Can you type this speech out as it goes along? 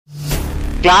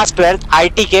Class 12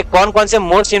 IT के कौन कौन से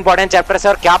मोस्ट इंपॉर्टेंट चैप्टर्स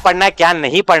है और क्या पढ़ना है क्या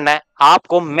नहीं पढ़ना है,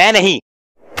 आपको मैं नहीं,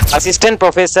 assistant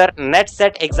professor net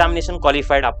set examination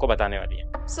qualified आपको बताने वाली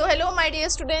है। So hello my dear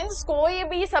students, कोई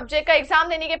भी सब्जेक्ट का एग्जाम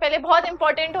देने के पहले बहुत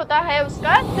इंपॉर्टेंट होता है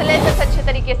उसका सिलेबस अच्छे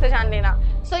तरीके से जान लेना।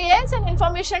 So yes, in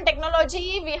information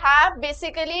technology we have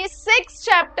basically 6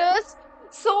 chapters.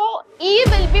 So E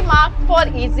will be marked for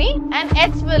easy and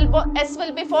S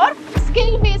will be for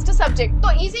skill based subject.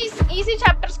 तो easy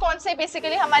chapters कौन से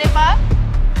बेसिकली हमारे पास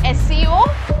SEO,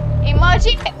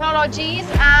 emerging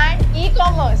technologies and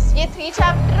e-commerce, ये 3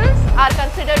 chapters are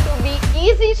considered to be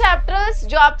easy chapters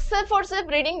जो आप सिर्फ और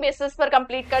सिर्फ रीडिंग बेसिस पर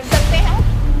कंप्लीट कर सकते हैं।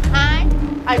 And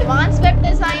advanced web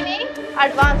designing,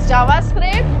 advanced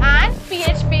JavaScript and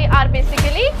PHP are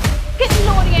basically skill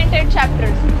oriented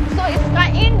chapters. So इसका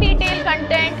in detail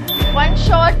content, one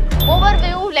shot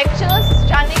overview lectures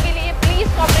जानने के लिए please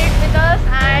cooperate with us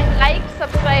and like,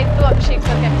 subscribe to Abhishek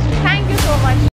Sir Chemistry.